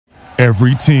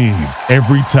Every team,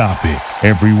 every topic,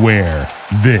 everywhere.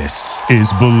 This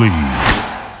is Believe.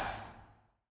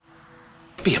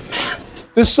 Be a man.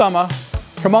 This summer,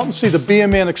 come out and see the Be a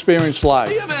Man Experience live.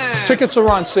 Be a man. Tickets are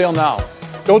on sale now.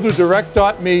 Go to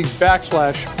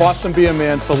direct.me/Boston Be a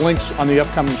Man for links on the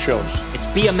upcoming shows. It's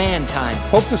Be a Man time.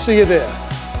 Hope to see you there.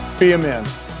 Be a man.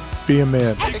 Be a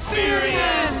man.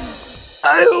 Experience.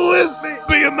 Are you with me?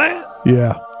 Be a man.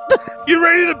 Yeah. You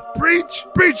ready to preach?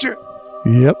 Preacher.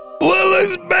 Yep. What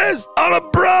looks best on a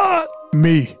broad?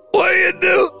 Me. What do you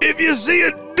do if you see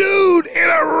a dude in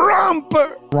a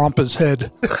romper? Romper's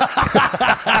head.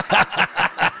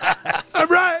 All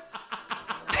right.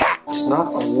 It's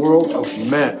not a world of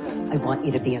men. I want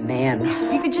you to be a man.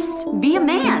 You could just be a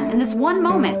man in this one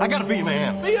moment. I gotta be a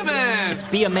man. Be a man. It's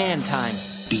Be a Man time.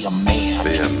 Be a man.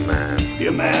 Be a man. Be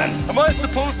a man. Am I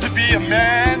supposed to be a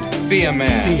man? Be a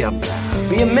man. Be a man.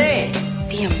 Be a man.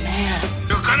 Be a man.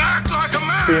 You can act like a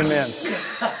man. Be a man.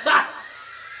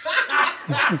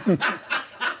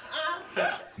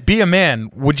 Be a man.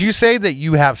 Would you say that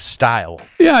you have style?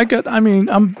 Yeah,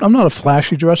 I'm not a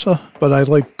flashy dresser, but I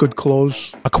like good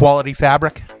clothes. A quality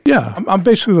fabric? Yeah, I'm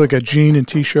basically like a jean and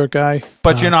t-shirt guy.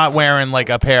 But you're not wearing like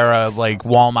a pair of like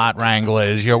Walmart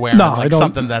Wranglers. You're wearing No, I don't.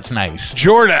 something that's nice.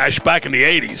 Jordache back in the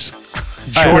 80s.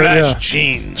 Yeah.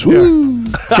 Jeans.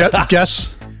 Yeah.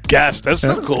 Guess. Guess. That's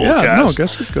still cool. Yeah, no,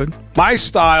 Guess is good. My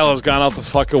style has gone out the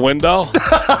fucking window.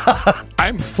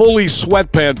 I'm fully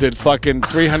sweatpanted fucking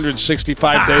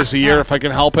 365 days a year if I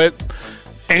can help it.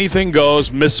 Anything goes,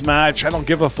 mismatch. I don't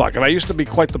give a fuck. And I used to be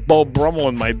quite the Beau Brummel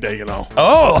in my day, you know.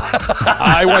 Oh.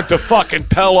 I went to fucking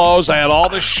Pillows. I had all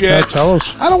the shit. Yeah, tell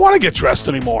us. I don't want to get dressed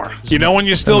anymore. You know when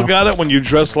you still got it? When you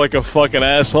dress like a fucking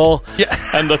asshole? Yeah.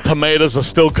 And the tomatoes are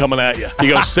still coming at you.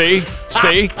 You go, see?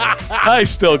 See? I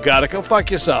still got it. Go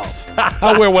fuck yourself.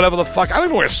 I'll wear whatever the fuck. I don't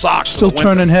even wear socks. Still in the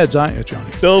winter. turning heads, aren't you,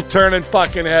 Johnny? Still turning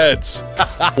fucking heads.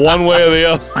 One way or the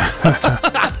other.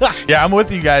 Yeah, I'm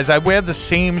with you guys. I wear the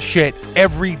same shit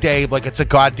every day like it's a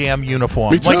goddamn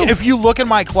uniform. Me too. Like, if you look in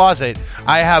my closet,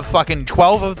 I have fucking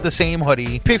 12 of the same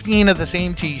hoodie, 15 of the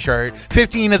same t-shirt,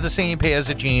 15 of the same pairs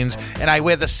of jeans, and I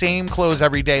wear the same clothes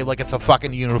every day like it's a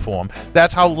fucking uniform.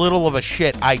 That's how little of a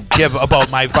shit I give about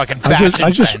my fucking fashion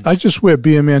sense. I just wear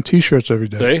Be a Man t-shirts every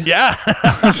day. See? Yeah.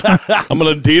 I'm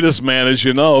an Adidas man, as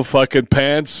you know. Fucking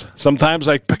pants. Sometimes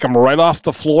I pick them right off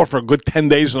the floor for a good 10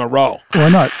 days in a row. Why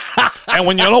not? And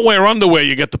when you don't wear underwear,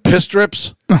 you get the piss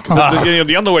drips.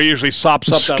 The underwear usually sops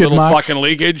up that Skid little marks. fucking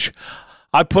leakage.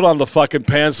 I put on the fucking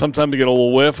pants sometimes to get a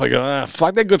little whiff. I go,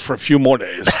 fuck, they're good for a few more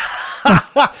days.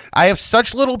 I have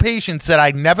such little patience that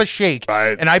I never shake,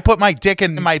 Right. and I put my dick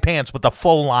in my pants with the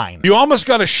full line. You almost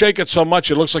got to shake it so much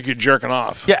it looks like you're jerking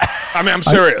off. Yeah. I mean, I'm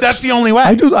serious. That's the only way.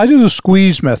 I do the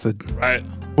squeeze method. Right.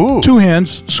 Ooh. 2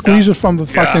 hands, squeeze Yeah. it from the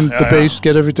fucking the base,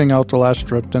 get everything out the last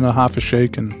strip, then a half a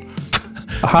shake, and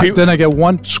then I get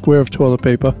 1 square of toilet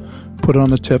paper, put it on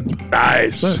the tip,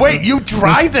 Nice. Wait, you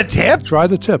dry the tip? dry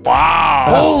the tip. Wow.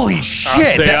 Holy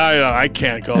shit. See, I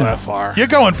can't go that far. You're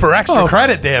going for extra Oh.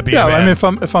 credit there, B. Yeah, man. I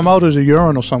mean, if I'm out at a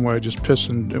urinal somewhere, I just piss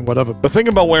and whatever. The thing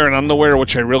about wearing underwear,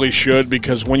 which I really should,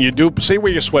 because when you do, say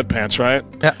wear your sweatpants, right?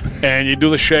 Yeah. And you do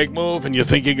the shake move and you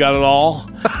think you got it all.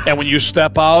 And when you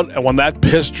step out and when that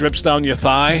piss drips down your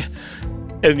thigh,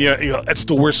 and you know, it's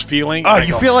the worst feeling. Oh, And I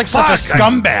you go, feel like such a "Fuck,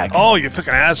 scumbag." Oh, you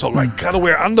fucking asshole. I gotta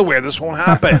wear underwear. This won't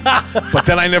happen. But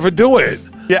then I never do it.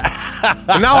 Yeah.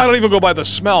 And now I don't even go by the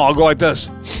smell. I'll go like this.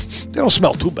 They don't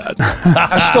smell too bad.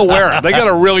 I still wear them. They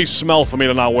gotta really smell for me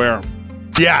to not wear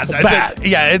them. Yeah.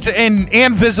 It's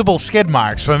and visible skid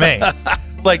marks for me.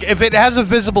 Like, if it has a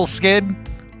visible skid,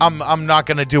 I'm not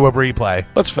going to do a replay.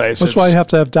 Let's face it. That's why you have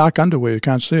to have dark underwear. You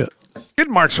can't see it. Skid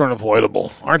marks are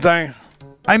unavoidable, aren't they?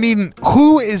 I mean,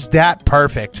 who is that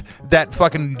perfect that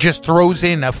fucking just throws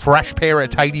in a fresh pair of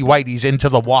tighty whities into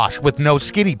the wash with no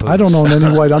skiddy poops? I don't own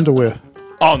any white underwear.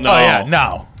 Oh no. Oh, yeah,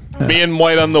 no. Me and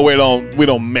white underwear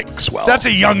don't mix well. That's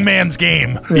a young man's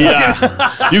game.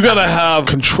 Yeah. You gotta have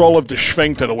control of the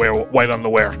sphincter to wear white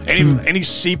underwear. Any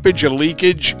seepage or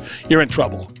leakage, you're in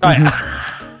trouble. Oh, yeah.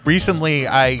 Recently,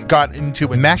 I got into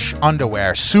mesh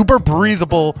underwear, super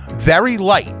breathable, very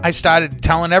light. I started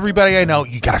telling everybody I know,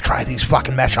 you gotta try these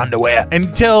fucking mesh underwear.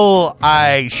 Until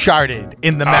I sharted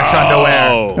in the mesh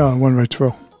underwear. Oh, it went right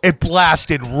through. It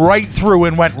blasted right through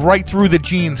and went right through the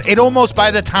jeans. It almost,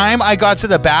 by the time I got to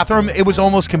the bathroom, it was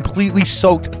almost completely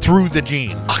soaked through the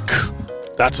jeans. Fuck.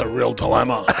 That's a real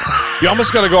dilemma. You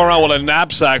almost gotta go around with a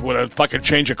knapsack with a fucking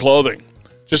change of clothing.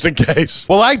 just in case.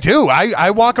 Well, I do. I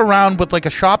walk around with like a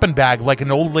shopping bag like an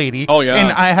old lady. Oh, yeah.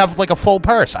 And I have like a full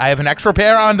purse. I have an extra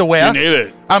pair of underwear. You need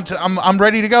it. I'm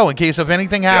ready to go in case if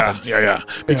anything happens. Yeah.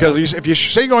 Because if you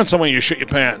say you go in somewhere and you shit your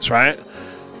pants, right?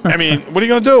 I mean, what are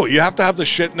you going to do? You have to have the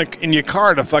shit in your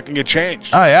car to fucking get changed.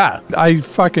 Oh, yeah. I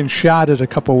fucking shot it a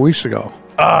couple of weeks ago.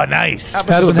 Oh, nice.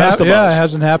 Happens to the best of it us.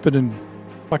 hasn't happened in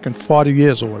fucking 40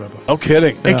 years or whatever. No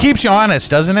kidding. It keeps you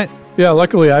honest, doesn't it? Yeah,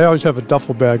 luckily I always have a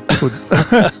duffel bag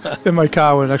in my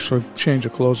car with an extra change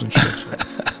of clothes and shit.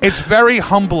 It's very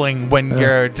humbling when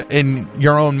you're in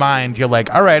your own mind. You're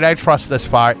like, all right, I trust this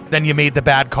fart. Then you made the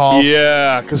bad call.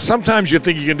 Yeah, because sometimes you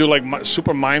think you can do like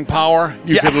super mind power.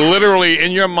 You can literally,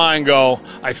 in your mind, go,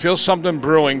 I feel something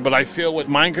brewing, but I feel with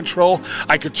mind control,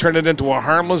 I could turn it into a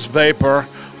harmless vapor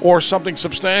or something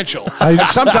substantial. And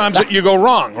sometimes you go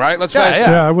wrong, right? Let's face it.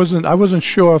 Yeah, I wasn't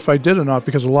sure if I did or not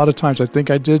because a lot of times I think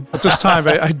I did. But this time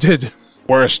I did.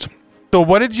 Worst. So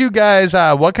what did you guys,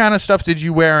 what kind of stuff did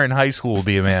you wear in high school,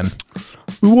 Be a Man?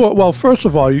 We wore, well, first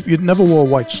of all, you never wore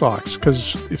white socks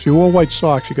because if you wore white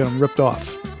socks, you got them ripped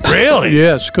off. Really?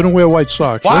 Yes, couldn't wear white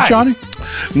socks. Why? Right, Johnny?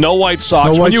 No white socks.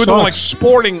 No when white you were doing like socks.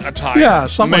 sporting attire. Yeah,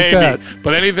 something like maybe. that.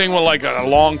 But anything with like a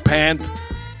long pant,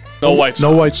 no white socks.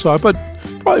 No white socks, but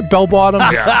probably bell bottoms.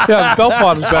 Yeah, bell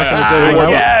bottoms back in the day. Yeah.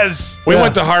 Yes. We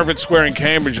went to Harvard Square in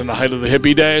Cambridge in the height of the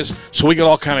hippie days, so we got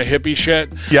all kind of hippie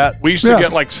shit. Yeah. We used to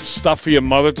get like stuff for your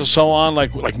mother to sew on,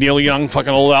 like Neil Young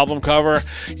fucking old album cover.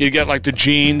 You'd get like the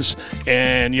jeans,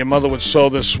 and your mother would sew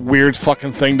this weird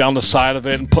fucking thing down the side of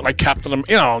it and put like Captain,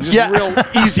 just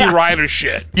real Easy Rider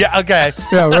shit. Yeah, okay.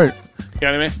 Yeah, right. You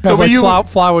know what I mean? Have like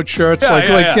flowered shirts,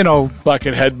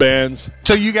 fucking headbands.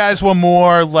 So you guys were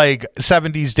more like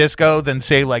 70s disco than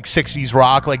say like 60s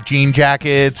rock, like jean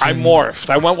jackets? I morphed.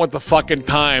 I went with the fucking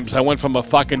times. I went from a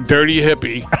fucking dirty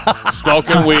hippie,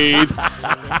 smoking weed,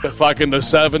 to fucking the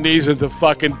 70s into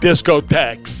fucking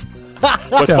discotheques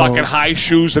with fucking high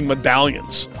shoes and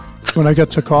medallions. When I got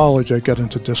to college, I got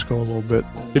into disco a little bit.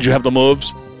 Did you have the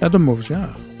moves? Had the moves,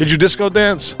 yeah. Did you disco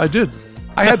dance? I did.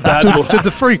 I had bad moves. Did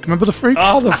the Freak. Remember the Freak?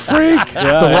 Oh, the Freak.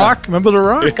 The Rock. Remember the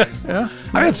Rock? Yeah.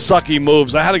 I had sucky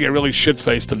moves. I had to get really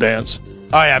shit-faced to dance.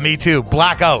 Oh, yeah, me too.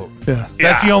 Blackout. Yeah.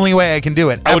 That's the only way I can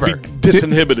do it, I ever. would be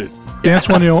disinhibited. Dance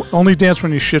when you only dance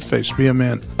when you shit faced. Be a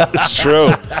man. It's true.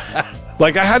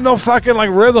 Like, I had no fucking,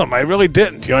 like, rhythm. I really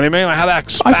didn't. You know what I mean? I had to act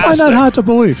spastic. I find that hard to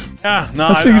believe. Yeah, no.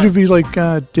 I figured you'd be like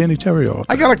Danny Terrio.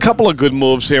 I got a couple of good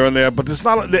moves here and there, but it's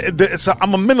not.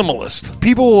 I'm a minimalist.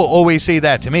 People will always say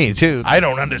that to me, too. I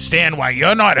don't understand why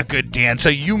you're not a good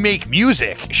dancer. You make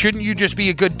music. Shouldn't you just be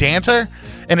a good dancer?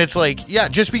 And it's like, yeah,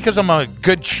 just because I'm a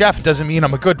good chef doesn't mean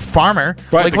I'm a good farmer.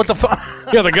 Right, Like, what the fuck?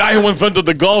 Yeah, the guy who invented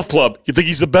the golf club. You think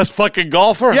he's the best fucking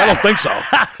golfer? Yeah. I don't think so.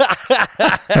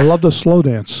 I love the slow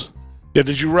dance. Yeah,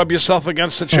 did you rub yourself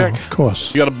against the Oh, chick? of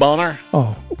course. You got a boner?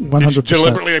 Oh, Did you 100%.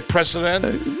 deliberately press it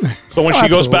in? So when she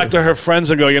goes back to her friends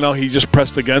and go, he just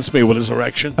pressed against me with his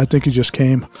erection. I think he just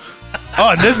came. Oh,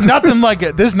 and there's nothing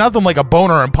like a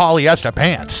boner in polyester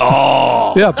pants.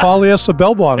 Oh, Yeah, polyester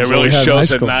bell bottoms. it really that we had in high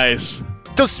shows it school. nice.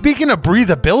 So speaking of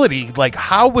breathability, like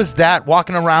how was that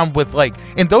walking around with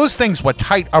and those things were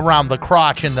tight around the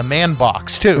crotch in the man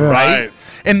box too, Yeah. right? Right.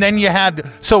 And then you had,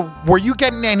 so were you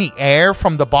getting any air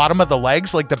from the bottom of the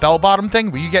legs, like the bell bottom thing?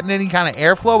 Were you getting any kind of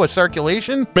airflow or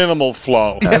circulation? Minimal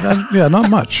flow. Yeah, not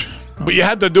much. What you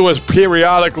had to do is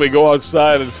periodically go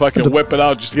outside and fucking whip it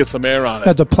out just to get some air on it.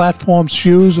 Had the platform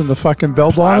shoes and the fucking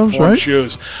bell bottoms, Platform right?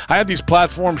 shoes. I had these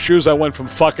platform shoes. I went from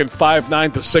fucking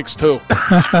 5'9" to 6'2".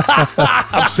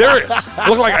 I'm serious.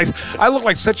 I look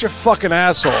like such a fucking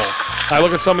asshole. I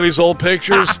look at some of these old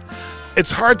pictures.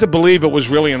 It's hard to believe it was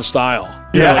really in style.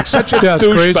 Yeah. Like such a Yeah, it's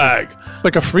crazy. douchebag.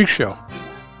 Like a freak show.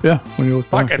 Yeah, when you look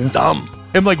back. Fucking Yeah. dumb.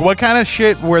 And like what kind of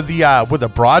shit were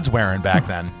the broads wearing back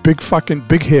then? Big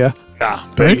hair. Yeah,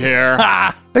 big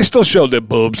hair. They still showed their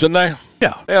boobs, didn't they?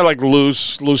 Yeah. They had like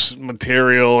loose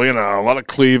material, a lot of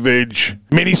cleavage.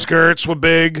 Mini skirts were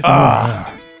big.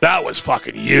 That was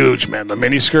fucking huge, man. The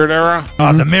mini skirt era.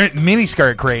 The mini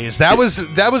skirt craze. That was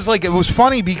like, it was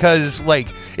funny because like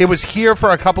it was here for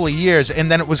a couple of years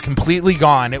and then it was completely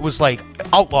gone. It was like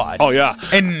outlawed. Oh, yeah.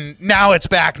 And now it's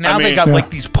back. Now they mean- got Yeah. like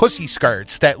these pussy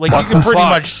skirts that like you What can the pretty fuck?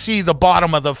 much see the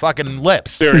bottom of the fucking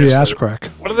lips. Seriously. The ass crack.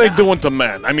 What are they doing to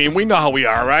men? I mean, we know how we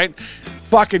are, right?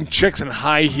 Fucking chicks in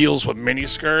high heels with mini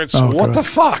skirts. Oh, What God. the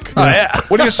fuck? Oh, yeah.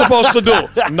 What are you supposed to do?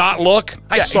 Not look?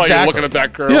 I Yeah, saw you exactly. looking at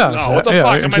that girl. Yeah. No, what the yeah,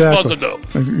 fuck am I supposed to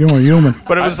exactly. do? You're a human.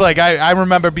 But it was like I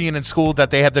remember being in school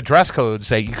that they had the dress codes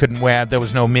that you couldn't wear. There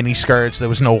was no mini skirts. There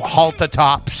was no halter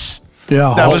tops. Yeah,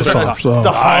 Was halter tops.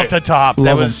 the halter top.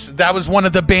 Love That was one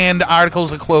of the banned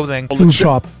articles of clothing. Blue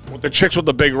top. the chicks with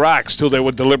the big racks too, they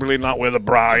would deliberately not wear the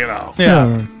bra, you know.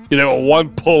 Yeah. They were one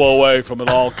pull away from it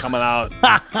all coming out.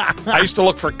 I used to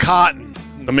look for cotton,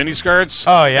 the mini skirts.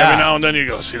 Oh, yeah. Every now and then you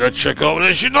go, see that chick over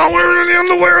there? She's not wearing any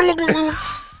underwear. Look.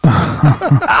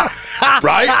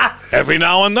 Right? Every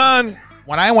now and then.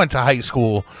 When I went to high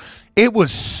school, it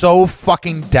was so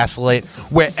fucking desolate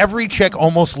where every chick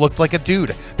almost looked like a dude.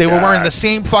 They were wearing the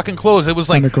same fucking clothes. It was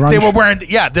like And the grunge. they were wearing,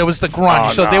 there was the grunge.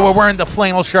 Oh, so they no. were wearing the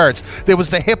flannel shirts. There was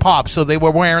the hip hop. So they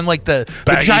were wearing like the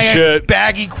Baggy giant shit.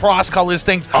 baggy cross colors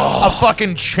things. A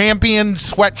fucking champion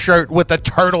sweatshirt with a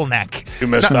turtleneck. You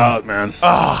missed out, man.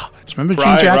 Remember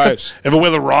jean jackets? Ever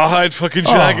wear the rawhide fucking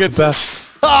Oh, jackets? the best.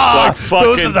 Like Those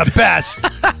fucking- are the best.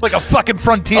 Like a fucking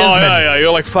frontiersman. Oh, yeah.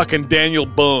 You're like fucking Daniel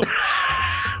Boone.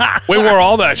 We wore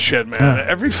all that shit, man. Yeah.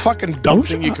 Every fucking dumb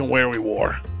thing you can wear, we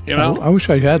wore. You know? I wish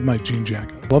I had my jean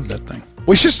jacket. Love that thing.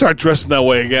 We should start dressing that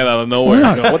way again out of nowhere.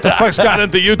 Why not? Go, what the fuck's got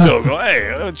into you two? Go,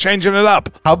 hey, changing it up.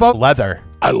 How about leather?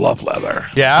 I love leather.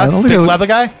 Yeah? I don't think Big it- leather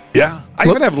guy? Yeah. I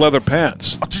even have leather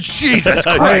pants. Jesus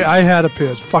Christ. I had a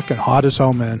pair. It's fucking hot as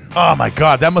hell, man. Oh my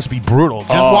God, that must be brutal.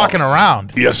 Just walking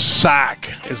around. Your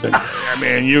sack is in I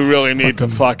mean, you really need to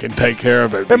fucking take care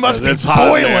of it. It must because be it's hot in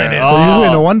boiling there. it. Well, you wear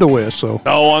Oh, no underwear, so.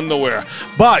 no underwear.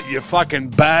 But your fucking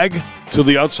bag to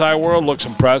the outside world looks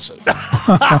impressive.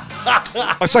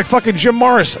 It's like fucking Jim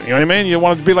Morrison. You know what I mean? You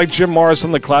want to be like Jim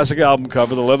Morrison, the classic album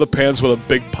cover, the leather pants with a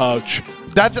big pouch.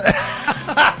 That's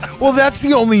well, that's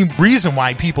the only reason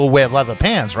why people wear leather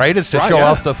pants, right? Is to Right, show yeah.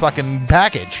 off the fucking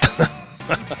package.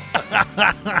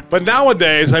 But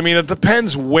nowadays, I mean, it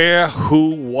depends where,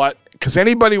 who, what. Because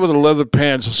anybody with a leather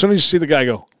pants, as soon as you see the guy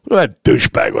go, look at that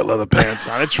douchebag with leather pants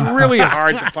on. It's really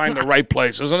hard to find the right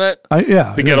place, isn't it?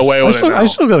 Yeah. To get away with it now. I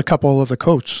still got a couple of leather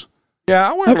coats. Yeah,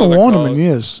 I wear I haven't leather worn coat. them in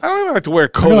years. I don't even like to wear a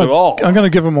coat at all. I'm gonna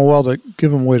give them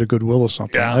away to Goodwill or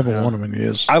something. Yeah, I haven't yeah. worn them in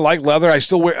years. I like leather. I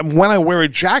still wear. When I wear a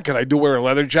jacket, I do wear a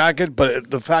leather jacket. But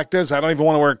the fact is, I don't even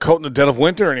want to wear a coat in the dead of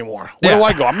winter anymore. Where do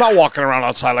I go? I'm not walking around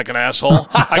outside like an asshole.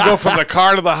 I go from the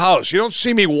car to the house. You don't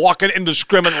see me walking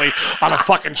indiscriminately on a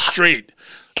fucking street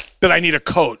that I need a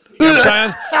coat. You know what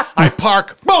I'm saying? I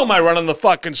park, boom, I run in the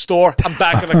fucking store. I'm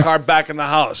back in the car, back in the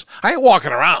house. I ain't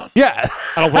walking around. Yeah.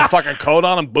 I don't put a fucking coat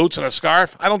on and boots and a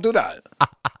scarf. I don't do that.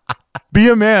 Be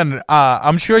a man.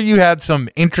 I'm sure you had some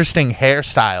interesting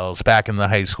hairstyles back in the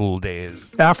high school days.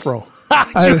 Afro.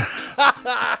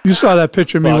 You saw that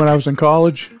picture of me when I was in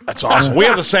college? That's awesome. We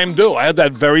had the same do. I had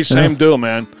that very same do,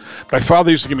 man. My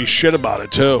father used to give me shit about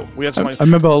it, too. We had some I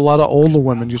remember a lot of older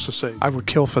women used to say, I would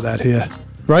kill for that hair.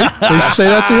 Right? They used to say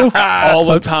that to you? all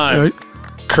the time. Right?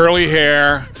 Curly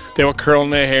hair. They were curling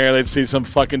their hair. They'd see some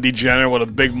fucking degenerate with a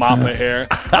big mop of hair.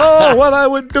 Oh, what I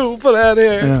would do for that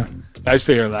hair. Yeah. Nice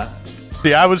to hear that.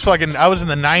 Yeah, I was in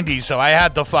the 90s, so I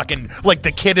had the fucking, like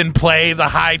the Kid and Play, the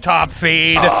high top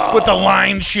fade with the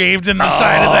line shaved in the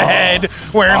side of the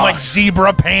head, wearing like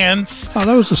zebra pants. Oh,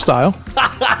 that was the style.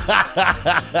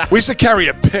 We used to carry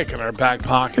a pick in our back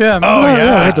pocket. Yeah.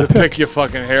 yeah. I had To the pick your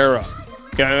fucking hair up.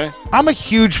 You know what I mean? I'm a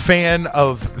huge fan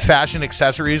of fashion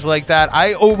accessories like that.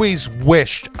 I always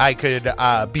wished I could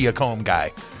be a comb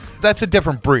guy. That's a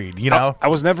different breed, you know? I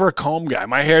was never a comb guy.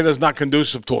 My hair is not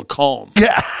conducive to a comb.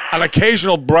 Yeah. An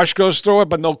occasional brush goes through it,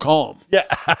 but no comb. Yeah.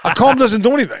 A comb doesn't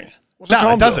do anything. What's a No,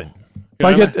 comb it doesn't. do? You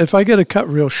know what I mean? If I get a cut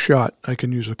real short, I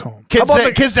can use a comb. Kids, about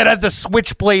the- kids that have the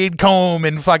switchblade comb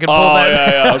and fucking pull Oh, that.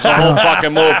 yeah. It's a whole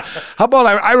fucking move. How about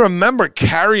I remember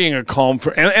carrying a comb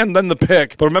and then the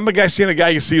pick. But remember seeing a guy,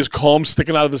 you see his comb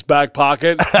sticking out of his back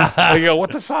pocket? And you go,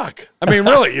 what the fuck? I mean,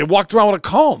 really, you walked around with a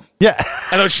comb. Yeah.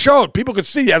 And it showed. People could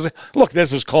see. I was like, look, there's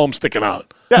his comb sticking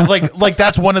out. Yeah, like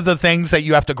that's one of the things that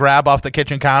you have to grab off the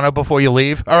kitchen counter before you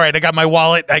leave. All right, I got my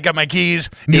wallet, I got my keys,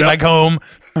 need Yeah. my comb.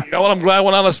 You know what I'm glad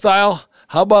went out of style?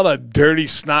 How about a dirty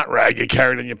snot rag you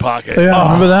carried in your pocket? Yeah,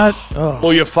 remember that? Oh. Blow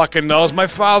your fucking nose. My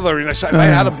father, and I said, I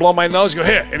had to blow my nose. Go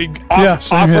here, and he same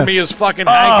offered here. me his fucking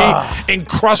hanky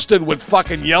encrusted with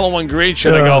fucking yellow and green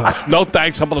shit. I go, no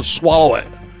thanks, I'm gonna swallow it.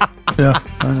 Yeah,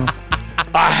 I know.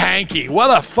 A hanky. What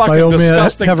a My fucking old man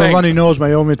disgusting have thing. a runny nose.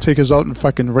 My old man take his out and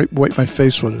fucking wipe my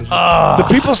face with it. Do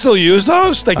people still use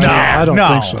those? They No, can't. I don't no,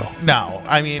 think so. No,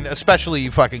 I mean, especially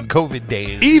fucking COVID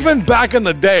days. Even back in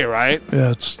the day, right?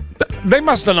 Yeah, it's They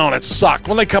must have known it sucked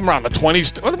when they come around the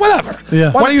 20s. Whatever.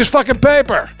 Yeah. Why don't you use fucking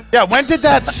paper? Yeah, when did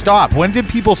that stop? When did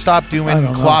people stop I doing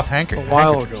don't know. cloth a handkerchiefs?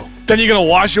 while ago. Then you're gonna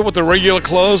wash it with the regular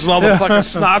clothes and all the fucking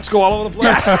snots go all over the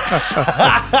place.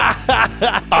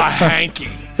 A hanky.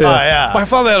 yeah. My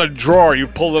father had a drawer. You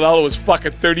pulled it out. It was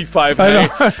fucking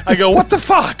 35A. I go, what the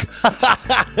fuck?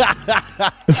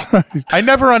 I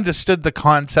never understood the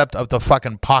concept of the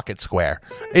fucking pocket square.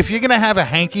 If you're gonna have a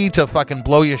hanky to fucking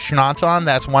blow your schnotz on,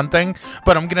 that's one thing.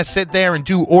 But I'm gonna sit there and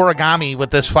do origami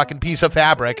with this fucking piece of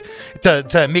fabric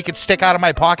to make it stick out of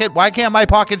my pocket. Why can't my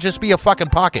pocket just be a fucking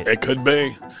pocket? It could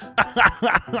be.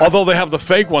 Although they have the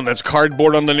fake one that's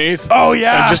cardboard underneath. Oh,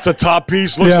 yeah. And just the top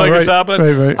piece looks like it's happening.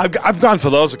 Right. I've gone for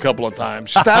those a couple of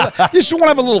times. You just want to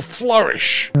have a little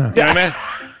flourish. You know what I mean?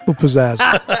 Little pizzazz.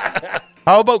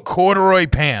 How about corduroy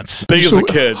pants? Big as a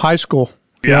kid. High school.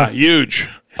 Yeah, huge.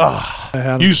 I had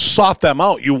 'em. You sought them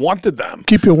out. You wanted them.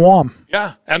 Keep you warm.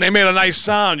 Yeah. And they made a nice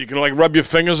sound. You can like rub your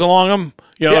fingers along them.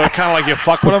 You know, kind of like you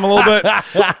fuck with them a little bit.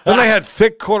 Then they had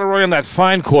thick corduroy and that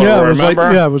fine corduroy, Yeah, it was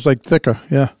remember? it was like thicker.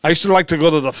 Yeah. I used to like to go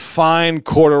to the fine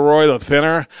corduroy, the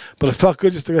thinner, but it felt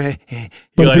good just to go, hey.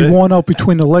 But like it'd be it? worn out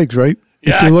between the legs, right? If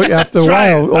Yeah. you look after a That's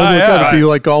right. while, it'd be right.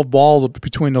 like all bald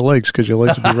between the legs because your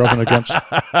legs would be rubbing against.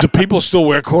 Do people still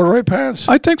wear corduroy pants?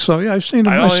 I think so. Yeah, I've seen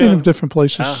them. I I've don't seen them either. different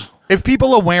places. If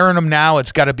people are wearing them now,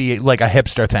 it's got to be like a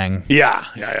hipster thing. Yeah.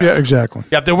 Yeah, exactly.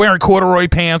 Yeah, they're wearing corduroy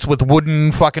pants with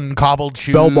wooden fucking cobbled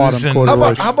shoes. Bell-bottom and-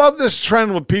 corduroy. How about this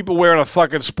trend with people wearing a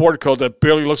fucking sport coat that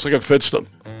barely looks like it fits them?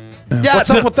 Yeah,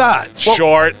 What's up with that?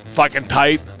 Short, fucking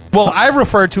tight. Well, I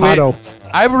refer to Otto.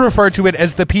 it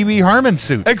as the Pee Wee Herman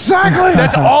suit. Exactly.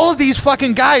 That's all of these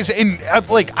fucking guys, and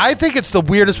I think it's the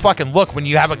weirdest fucking look when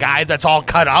you have a guy that's all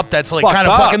cut up, that's like Fucked kind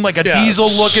of up. fucking like a Yeah, diesel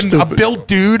looking, a stupid. built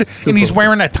dude, and he's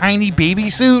wearing a tiny baby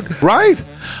suit. Right?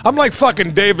 I'm like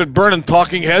fucking David Byrne in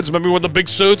Talking Heads. Remember with the big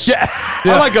suits? Yeah.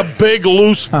 I like a big,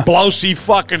 loose, blousy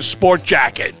fucking sport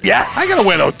jacket. Yeah. I gotta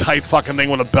wear no tight fucking thing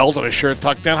with a belt and a shirt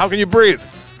tucked in. How can you breathe?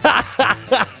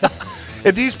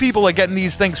 And these people are getting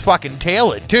these things fucking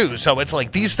tailored too, so it's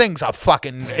like these things are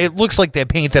fucking. It looks like they're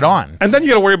painted on. And then you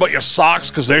gotta worry about your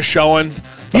socks because they're showing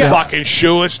the fucking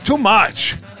shoe. It's too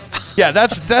much. Yeah,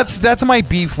 that's my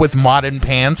beef with modern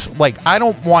pants. Like, I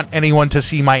don't want anyone to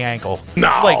see my ankle. No.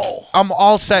 Like, I'm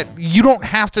all set. You don't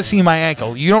have to see my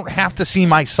ankle. You don't have to see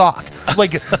my sock.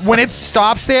 Like, when it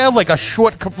stops there, like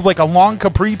a long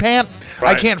capri pant,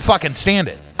 Right. I can't fucking stand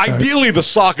it. Ideally, the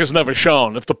sock is never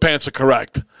shown if the pants are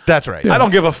correct. That's right. I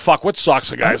don't give a fuck what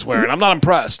socks a guy's wearing. I'm not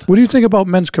impressed. What do you think about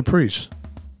men's capris?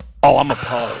 Oh, I'm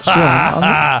opposed.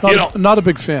 Yeah, I'm You not a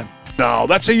big fan. No,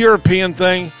 that's a European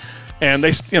thing. And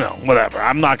they, whatever.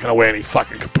 I'm not going to wear any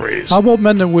fucking capris. How about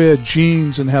men that wear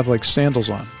jeans and have like sandals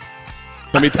on?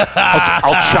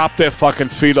 I'll chop their fucking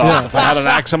feet off. Yeah. If I had an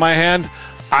axe in my hand,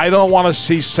 I don't want to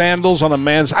see sandals on a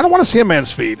man's. I don't want to see a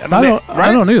man's feet. I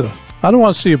don't either. I don't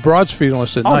want to see a broad's feet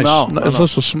unless they're nice. no,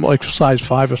 Unless it's like size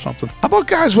 5 or something. How about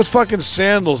guys with fucking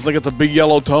sandals? They got the big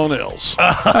yellow toenails.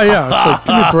 Yeah, it's like,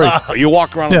 give me a break. You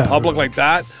walk around in Yeah. public like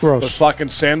that Gross. with fucking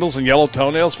sandals and yellow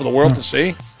toenails for the world to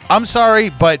see? I'm sorry,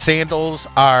 but sandals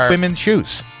are women's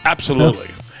shoes. Absolutely.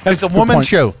 It's a woman's point.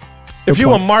 shoe. If you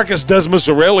were point. Marcus Decimus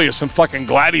Aurelius and fucking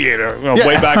Gladiator,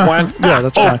 way back when, Yeah,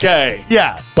 that's fine. okay.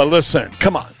 Yeah. But listen,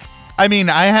 come on. I mean,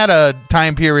 I had a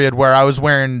time period where I was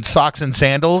wearing socks and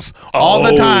sandals all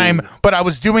the Oh. time, but I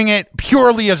was doing it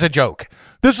purely as a joke.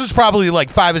 This was probably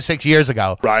like 5 or 6 years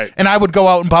ago. Right. And I would go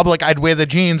out in public, I'd wear the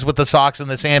jeans with the socks and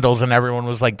the sandals, and everyone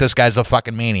was like, this guy's a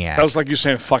fucking maniac. That was like you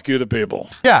saying fuck you to people.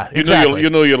 Yeah, You exactly.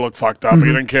 knew you look fucked up, but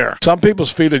you didn't care. Some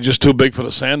people's feet are just too big for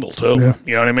the sandal, too. Yeah.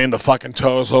 You know what I mean? The fucking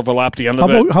toes overlap the end How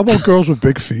of it. about girls with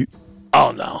big feet?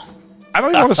 Oh, no. I don't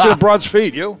even want to see a broad's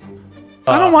feet, you?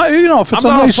 I don't mind. If it's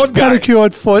I'm a not a nice foot guy.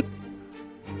 pedicured foot,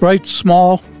 right,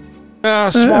 small.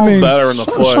 Yeah, small better in the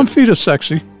foot. Some feet are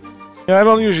sexy. Yeah, I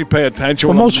don't usually pay attention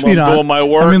But when most I'm feet aren't. doing my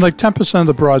work. I mean, like 10% of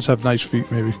the broads have nice feet,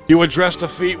 maybe. You address the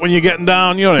feet when you're getting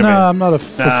down, you know what No, I mean? I'm not a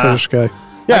foot Nah. fetish guy.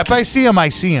 yeah, if I see him, I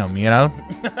see him, you know?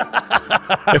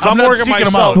 If I'm not working seeking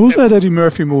 'em myself, out. Who was that Eddie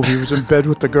Murphy movie? He was in bed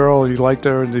with the girl, and he liked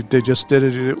her, and they just did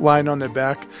it. He lying on their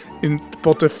back, and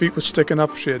both their feet were sticking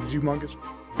up. She had humongous.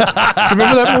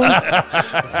 Remember that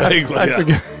movie? I yeah.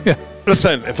 forget. Yeah.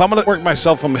 Listen, if I'm going to work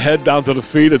myself from head down to the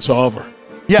feet, it's over.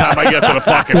 Yeah. Time I get to the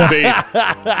fucking feet.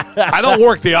 I don't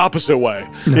work the opposite way.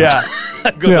 Yeah.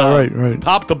 Go Yeah, down, right.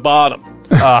 top to bottom.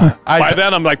 By I,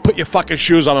 then, I'm like, put your fucking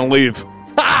shoes on and leave.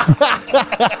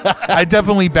 I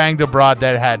definitely banged a broad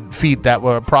that had feet that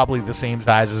were probably the same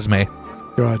size as me.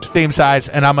 God. Same size,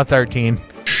 and I'm a 13.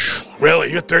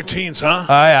 Really? You're 13s, huh?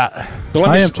 Yeah. So let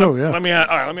I me, am too, yeah. Let me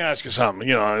ask you something.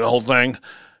 The whole thing.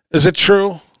 Is it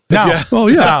true? No. Yeah. Oh,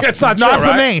 yeah. It's not Not true, for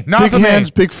right? me. Not Big for hands,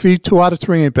 me. big feet, 2 out of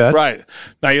 3 ain't bad. Right.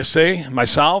 Now, you see,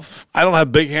 myself, I don't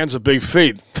have big hands or big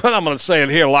feet. But I'm going to say it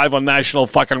here live on national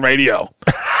fucking radio.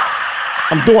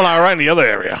 I'm doing all right in the other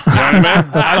area. You know what I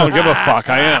mean? I don't give a fuck.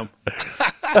 I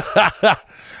am.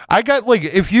 I got like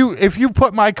if you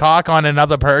put my cock on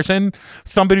another person,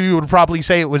 somebody would probably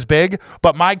say it was big,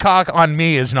 but my cock on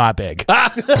me is not big.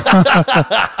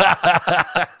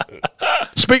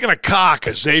 Speaking of cock,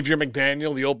 Xavier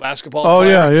McDaniel, the old basketball Oh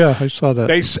player. yeah, I saw that.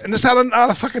 And this happened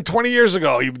fucking 20 years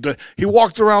ago. He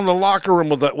walked around the locker room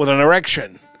with an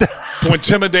erection to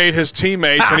intimidate his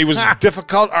teammates, and he was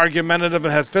difficult, argumentative,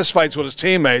 and had fistfights with his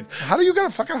teammate. How do you get a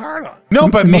fucking hard on? No,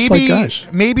 but He must like guys.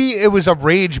 maybe it was a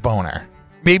rage boner.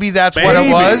 Maybe that's what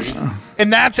it was.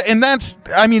 And that's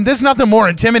I mean, there's nothing more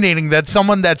intimidating than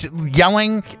someone that's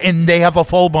yelling and they have a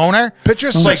full boner. Picture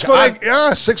Like, 6'8",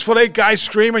 6'8" guy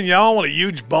screaming, yelling with a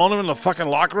huge boner in the fucking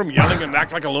locker room, yelling and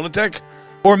act like a lunatic.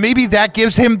 Or maybe that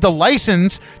gives him the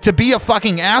license to be a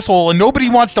fucking asshole and nobody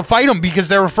wants to fight him because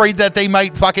they're afraid that they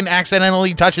might fucking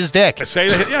accidentally touch his dick. I say,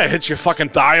 yeah, it hits your fucking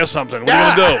thigh or something. What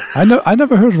are you gonna do? I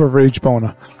never heard of a rage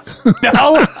boner.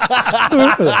 No.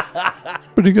 It's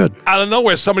pretty good. Out of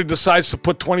nowhere, somebody decides to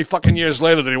put 20 fucking years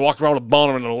later that he walked around with a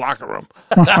boner in the locker room.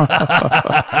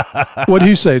 What did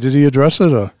he say? Did he address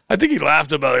it? Or? I think he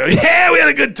laughed about it. Yeah, we had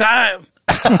a good time.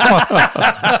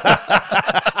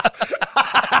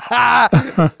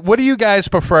 What do you guys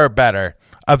prefer better?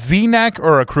 A V-neck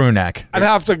or a crew neck? I'd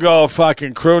have to go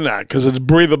fucking crew neck because it's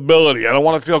breathability. I don't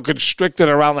want to feel constricted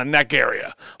around the neck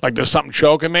area. Like there's something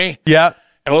choking me. Yeah.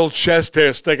 And a little chest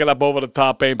hair sticking up over the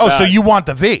top ain't Oh, bad. so you want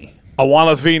the V? I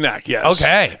want a V-neck, yes.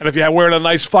 Okay. And if you're wearing a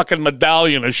nice fucking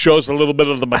medallion, it shows a little bit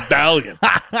of the medallion.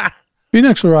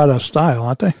 V-necks are out of style,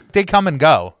 aren't they? They come and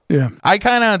go. Yeah. I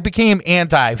kind of became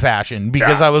anti-fashion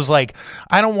because Yeah. I was like,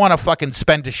 I don't want to fucking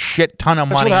spend a shit ton of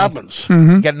That's money what happens.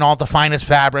 getting all the finest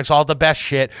fabrics, all the best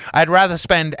shit. I'd rather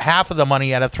spend half of the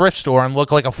money at a thrift store and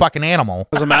look like a fucking animal.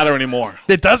 Doesn't matter anymore.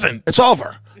 It doesn't. It's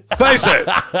over. Face it.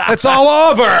 It's all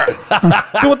over.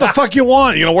 Do what the fuck you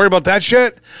want. You gonna worry about that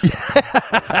shit?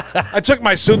 I took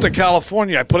my suit to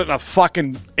California. I put it in a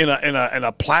fucking in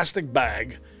a plastic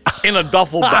bag, in a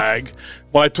duffel bag.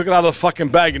 When I took it out of the fucking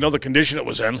bag, you know the condition it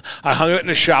was in. I hung it in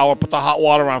the shower, put the hot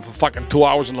water on for fucking 2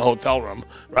 hours in the hotel room,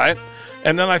 right?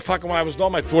 And then when I was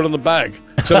done, I threw it in the bag.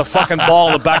 It's in a fucking ball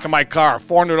in the back of my car.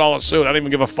 $400 suit. I didn't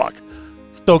even give a fuck.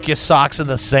 Soak your socks in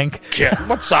the sink. Yeah,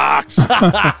 what socks?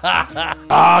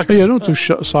 Socks. Hey, you don't do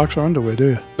socks or underwear, do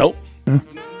you? Nope.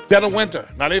 Dead of winter.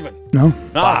 Not even. No.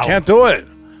 No, I can't do it.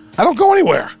 I don't go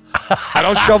anywhere. I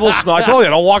don't shovel snow. I told you, I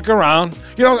don't walk around.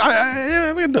 You know, what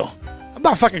am I gonna do? I'm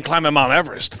not fucking climbing Mount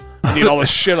Everest. I need all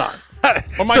this shit on. Where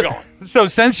am I going? So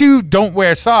since you don't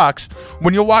wear socks,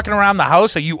 when you're walking around the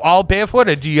house, are you all barefoot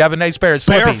or do you have a nice pair of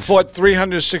slippies? Barefoot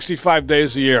 365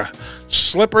 days a year.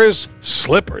 Slippers. Who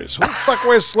the fuck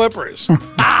wears slippers?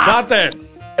 Nothing.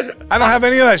 I don't have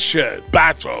any of that shit.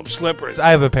 Bathrobe, slippers. I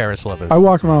have a pair of slippers. I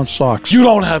walk around with socks. You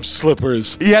don't have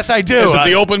slippers. Yes, I do. Is it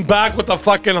the open back with the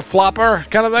fucking flopper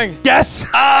kind of thing? Yes.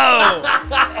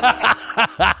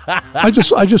 I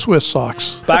just wear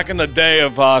socks. Back in the day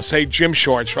of, say, gym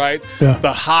shorts, right? Yeah.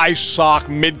 The high sock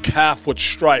mid-calf with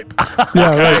stripe.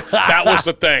 Yeah, Okay? right. That was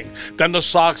the thing. Then the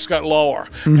socks got lower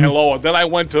and lower. Then I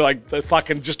went to, like, the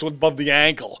fucking just above the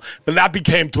ankle. Then that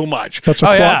became too much. That's a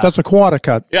Oh, yeah. that's a quarter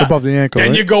cut Yeah. above the ankle. Then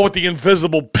right? you go with the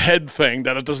invisible ped thing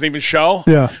that it doesn't even show.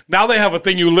 Yeah. Now they have a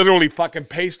thing you literally fucking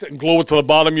paste it and glue it to the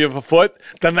bottom of your foot.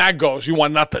 Then that goes. You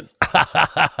want nothing.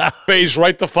 Phase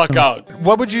right the fuck out.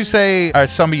 What would you say are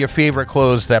some of your favorite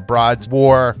clothes that broads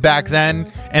wore back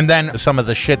then, and then some of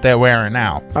the shit they're wearing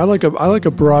now? I like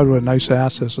a broad with a nice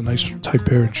ass has a nice tight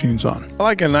pair of jeans on. I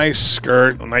like a nice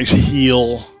skirt, a nice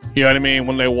heel. You know what I mean?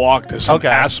 When they walk, there's some Okay.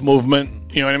 ass movement.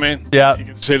 You know what I mean? Yeah. You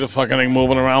can see the fucking thing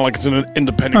moving around like it's an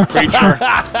independent creature,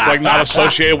 like not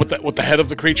associated with the head of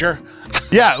the creature.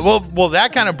 Yeah, well,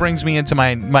 that kind of brings me into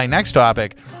my next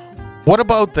topic. What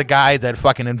about the guy that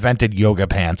fucking invented yoga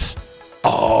pants?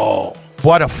 Oh,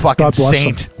 What a fucking God bless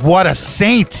saint! What a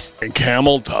saint! and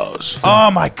camel toes.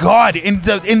 Oh my god!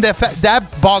 That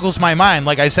boggles my mind.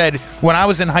 Like I said, when I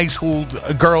was in high school,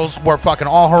 girls were fucking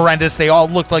all horrendous. They all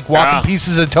looked like walking Yeah.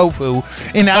 pieces of tofu.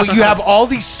 And now you have all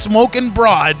these smoking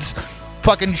broads,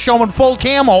 fucking showing full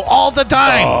camo all the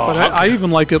time. But I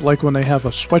even like it like when they have a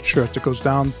sweatshirt that goes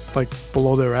down like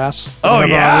below their ass. Oh,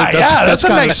 Whenever yeah, I- yeah, that's a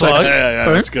kinda nice sexy. look. Yeah,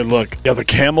 that's a good look. Yeah, the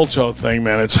camel toe thing,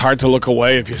 man. It's hard to look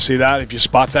away if you see that. If you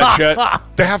spot that shit,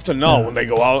 they have to know when they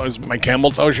go out. Is my camel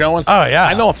toe showing? Oh, yeah.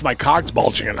 I know if my cock's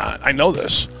bulging or not. I know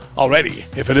this already.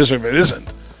 If it is or if it isn't.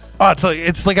 Oh,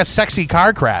 it's like a sexy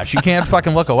car crash. You can't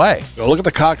fucking look away. Go look at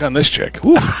the cock on this chick.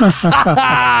 Ooh.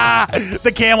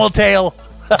 The camel tail.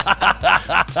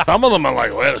 Some of them are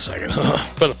like, wait a second.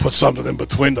 Better put something in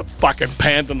between the fucking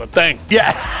pant and the thing.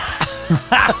 Yeah.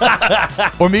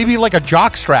 Or maybe like a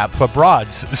jock strap for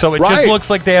broads, so it just Right. looks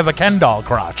like they have a Ken doll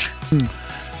crotch.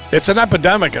 It's an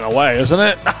epidemic in a way, isn't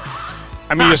it?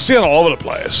 I mean, you see it all over the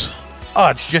place.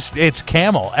 Oh, it's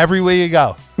camel everywhere you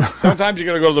go. Sometimes you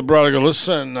got to go to the brother and go,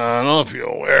 listen, I don't know if you're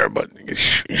aware, but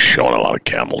you're showing a lot of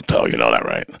camel toe. You know that,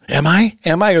 right? Am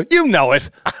I? You know it.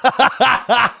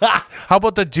 How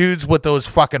about the dudes with those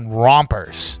fucking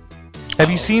rompers?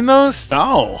 Have you seen those?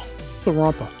 No. The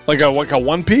romper. Like a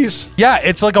one piece? Yeah,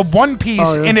 it's like a one piece,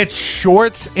 Oh, yeah. and it's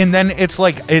shorts, and then it's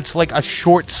like a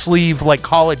short sleeve like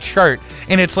collared shirt,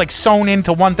 and it's like sewn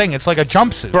into one thing. It's like a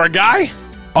jumpsuit. For a guy?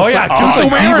 Oh yeah, Just dudes like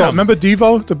are wearing Devo. them. Remember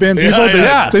Devo? The band Yeah, Devo?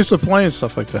 yeah. They used to play and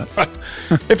stuff like that.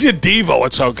 If you're Devo,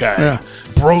 it's okay. Yeah.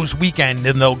 Bros weekend,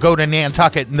 and they'll go to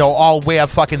Nantucket, and they'll all wear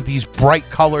fucking these bright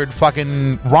colored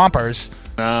fucking rompers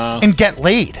and get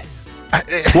laid.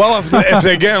 Well, if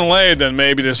they're getting laid, then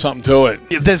maybe there's something to it.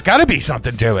 There's got to be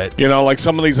something to it. You know, like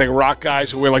some of these like rock guys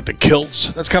who wear like the kilts.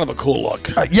 That's kind of a cool look.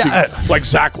 Yeah. Like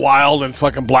Zach Wilde and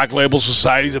fucking Black Label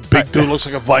Society. He's a big dude, looks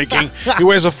like a Viking. He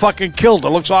wears a fucking kilt.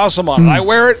 It looks awesome on it. I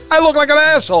wear it. I look like an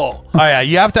asshole. Oh yeah,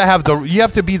 you have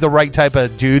to be the right type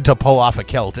of dude to pull off a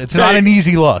kilt. It's not an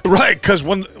easy look. Right, because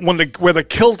where the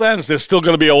kilt ends, there's still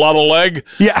going to be a lot of leg.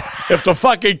 Yeah. If the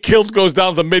fucking kilt goes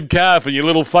down to mid calf and your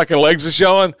little fucking legs are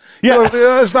showing, Yeah.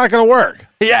 it's not going to work.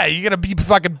 Yeah, you gotta be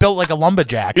fucking built like a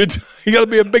lumberjack. You got to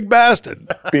be a big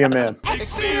bastard. Be a man.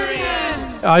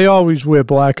 I always wear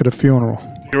black at a funeral.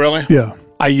 You really? Yeah.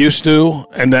 I used to,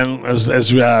 and then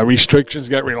as restrictions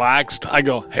get relaxed, I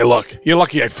go, hey, look, you're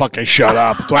lucky I fucking shut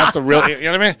up. Do I have to really, you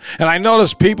know what I mean? And I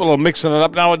notice people are mixing it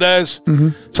up nowadays.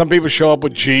 Mm-hmm. Some people show up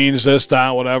with jeans, this,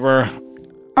 that, whatever.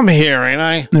 I'm here, ain't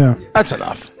I? Yeah. That's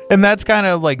enough. And that's kind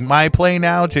of like my play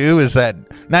now too, is that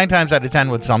 9 times out of 10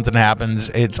 when something happens,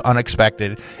 it's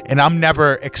unexpected, and I'm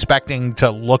never expecting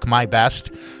to look my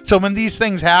best. So when these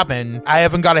things happen, I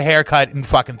haven't got a haircut in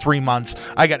fucking 3 months.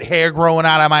 I got hair growing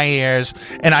out of my ears,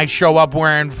 and I show up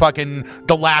wearing fucking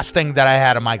the last thing that I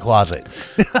had in my closet.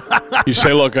 You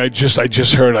say, look, I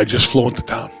just heard I just flew into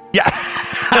town. Yeah.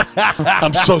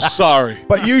 I'm so sorry.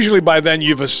 But usually by then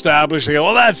you've established, you go,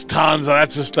 well, that's Tons,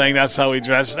 that's his thing, that's how he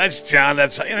dresses. That's John,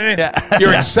 that's how, you know, Yeah.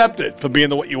 you're accepted for being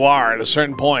what you are at a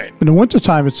certain point. In the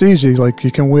wintertime, it's easy. Like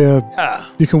you can wear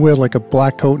like a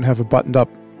black coat and have it buttoned up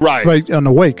right on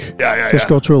the wake. Just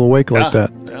go through the wake like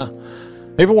that. Yeah.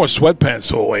 I even wore sweatpants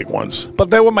to a wake once,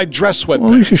 but they were my dress sweatpants.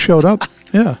 Well, at least you showed up.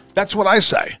 Yeah. That's what I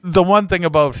say. The one thing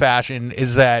about fashion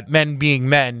is that men being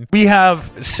men, we have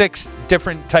 6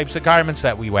 different types of garments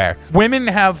that we wear. Women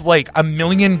have like a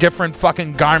million different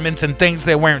fucking garments and things.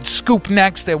 They're wearing scoop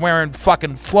necks. They're wearing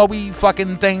fucking flowy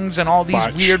fucking things and all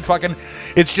these weird fucking...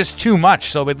 It's just too much.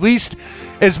 So at least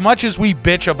as much as we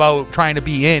bitch about trying to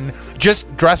be in, just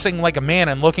dressing like a man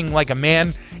and looking like a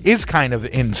man is kind of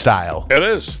in style. It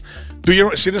is. Do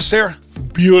you see this here?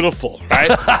 Beautiful,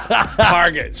 right?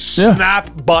 Target.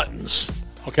 Snap buttons.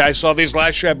 Okay, I saw these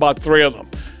last year. I bought 3 of them.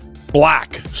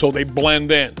 Black, so they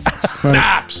blend in.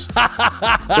 Snaps.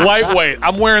 Lightweight.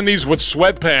 I'm wearing these with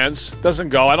sweatpants. Doesn't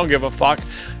go. I don't give a fuck.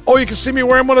 Oh, you can see me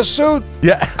wearing with a suit?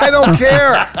 Yeah. I don't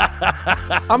care.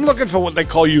 I'm looking for what they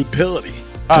call utility.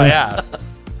 Oh, yeah.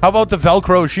 How about the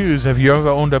Velcro shoes? Have you ever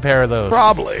owned a pair of those?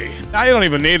 Probably. I don't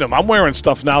even need them. I'm wearing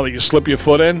stuff now that you slip your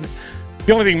foot in.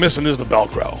 The only thing missing is the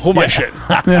Velcro. Who am I shitting?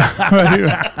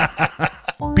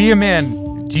 Be a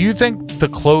man. Do you think the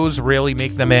clothes really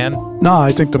make the man? No,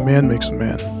 I think the man makes a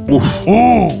man. Ooh.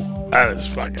 That is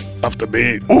fucking tough to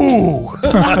beat. Ooh.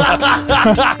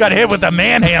 Got hit with the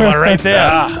manhandler right there.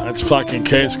 Yeah, that's fucking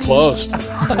case closed.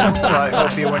 I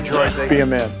hope you enjoyed Be a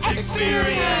Man.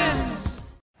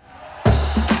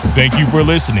 Thank you for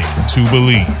listening to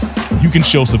Believe. You can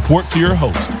show support to your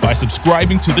host by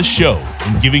subscribing to the show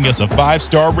and giving us a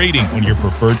 5-star rating on your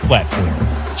preferred platform.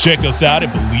 Check us out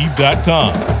at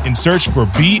Believe.com and search for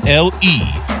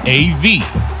BLEAV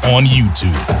on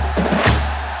YouTube.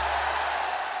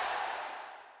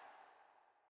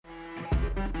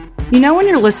 You know when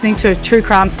you're listening to a true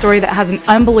crime story that has an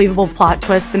unbelievable plot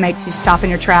twist that makes you stop in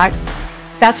your tracks?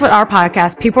 That's what our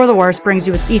podcast, People Are the Worst, brings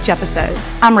you with each episode.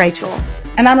 I'm Rachel.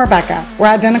 And I'm Rebecca. We're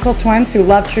identical twins who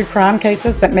love true crime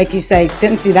cases that make you say,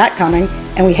 didn't see that coming,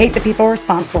 and we hate the people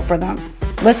responsible for them.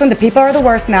 Listen to People Are the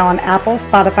Worst now on Apple,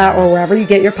 Spotify, or wherever you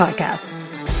get your podcasts.